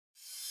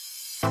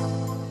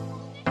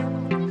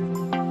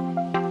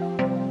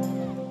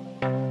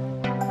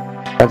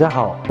大家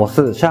好，我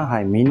是上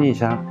海名利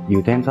香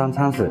有田庄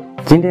仓史，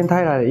今天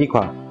带来了一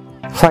款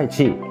帅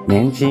气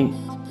年轻，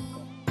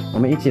我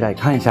们一起来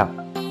看一下。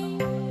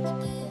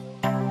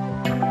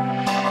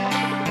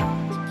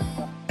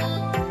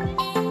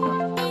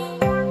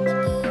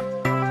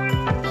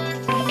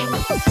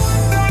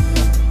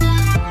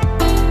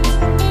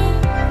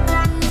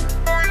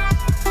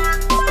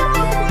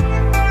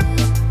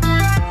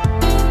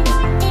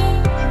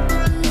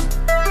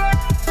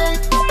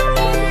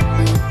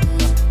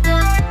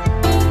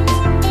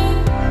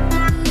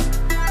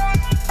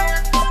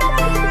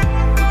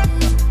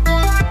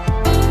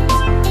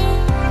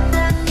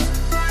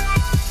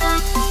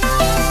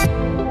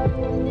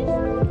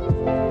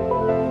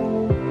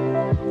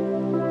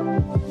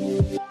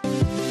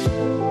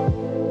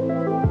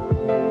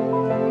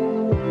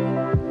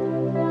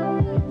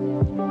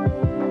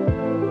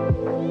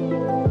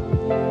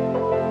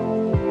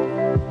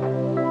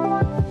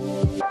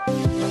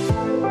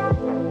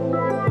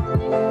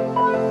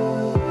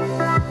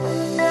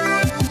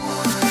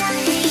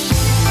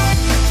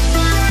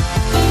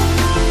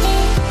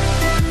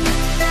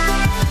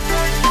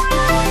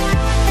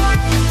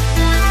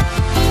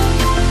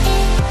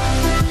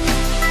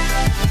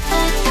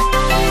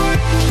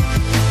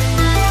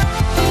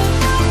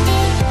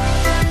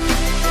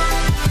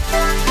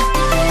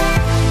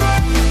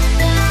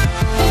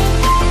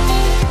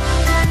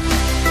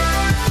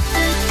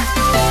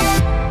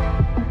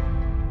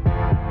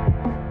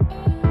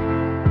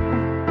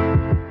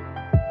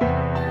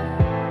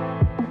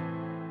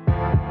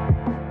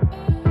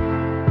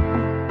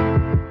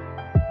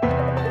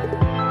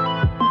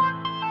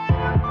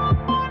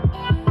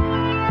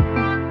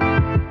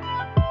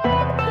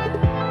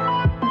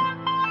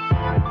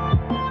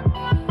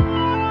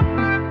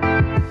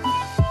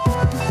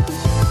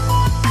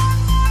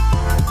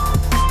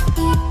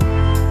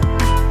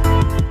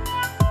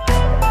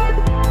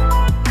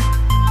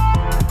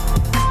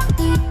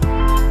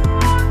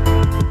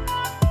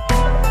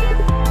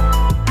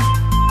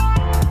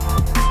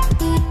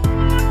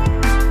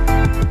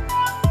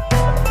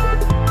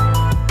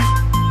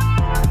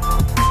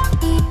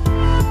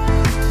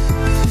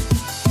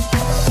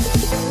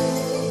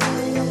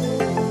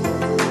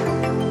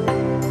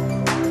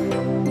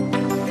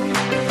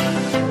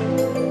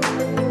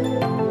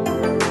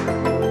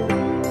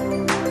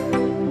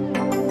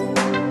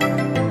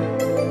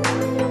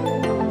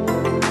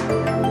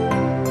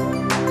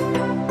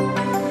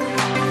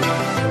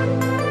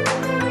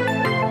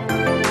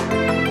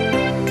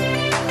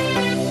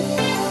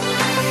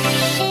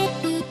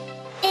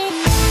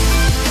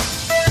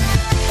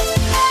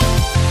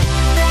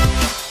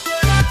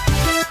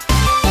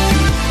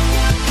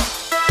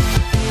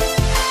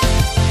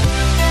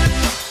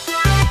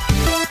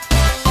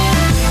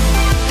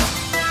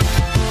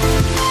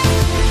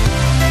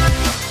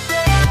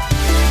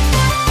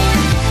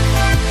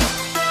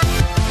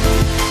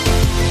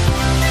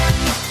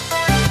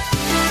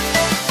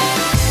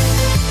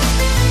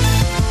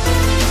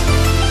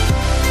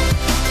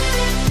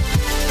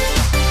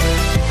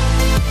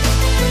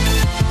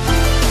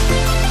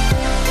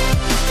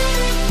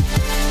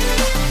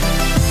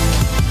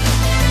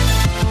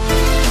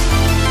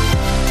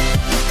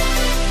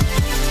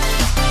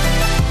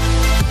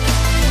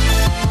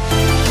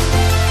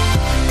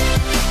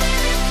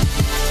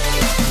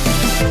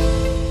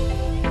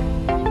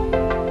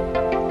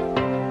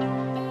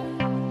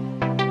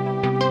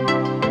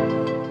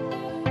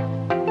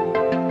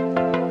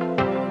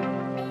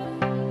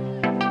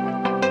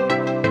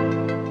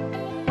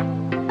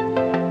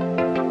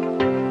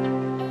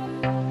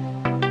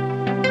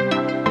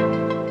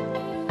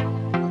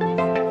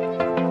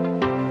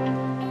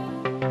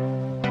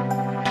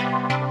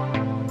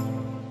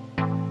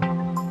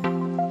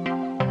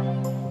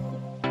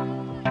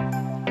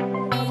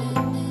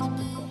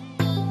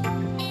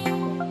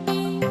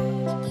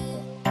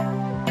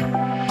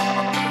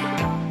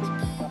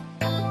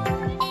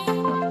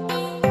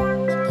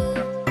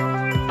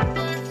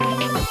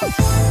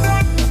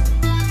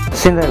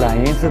现在染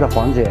颜色的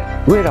环节，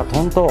为了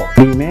通透，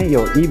里面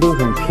有一部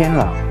分偏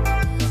蓝。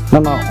那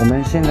么我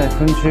们现在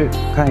分区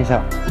看一下，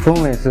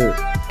分为是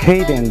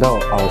K 点到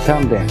凹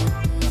陷点、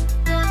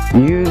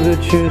U 字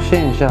区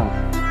线上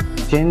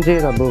间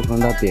接的部分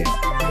的点，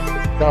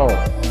到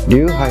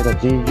刘海的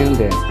基准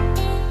点。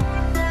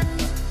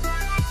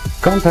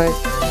刚才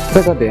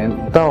这个点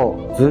到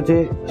直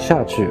接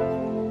下去。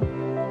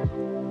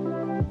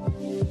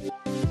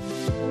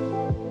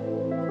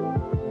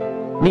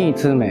另一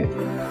侧面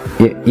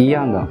也一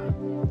样的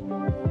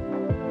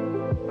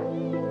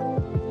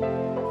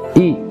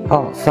，1、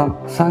2、3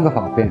三个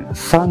发边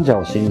三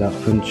角形的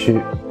分区。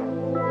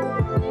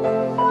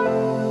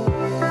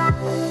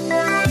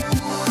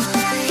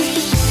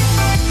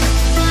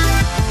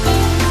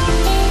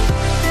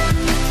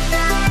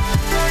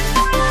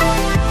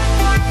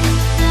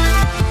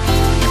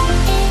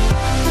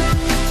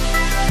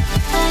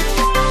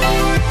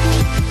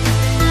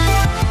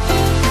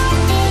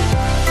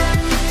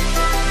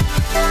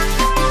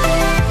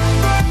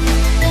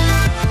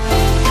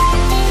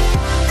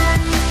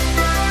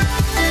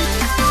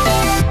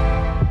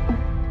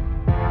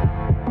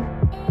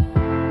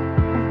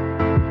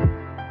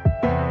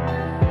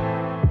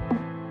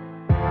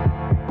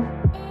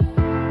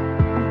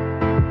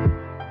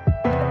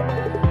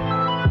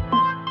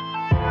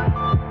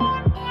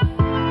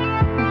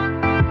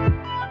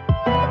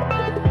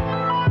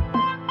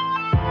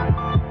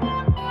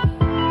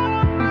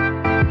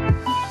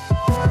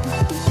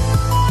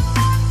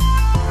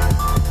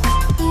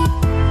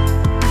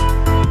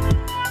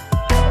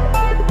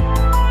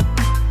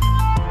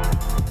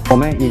我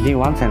们已经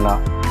完成了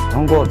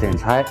通过剪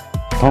裁，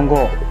通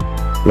过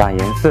染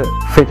颜色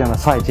非常的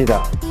帅气的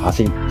发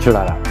型出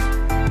来了。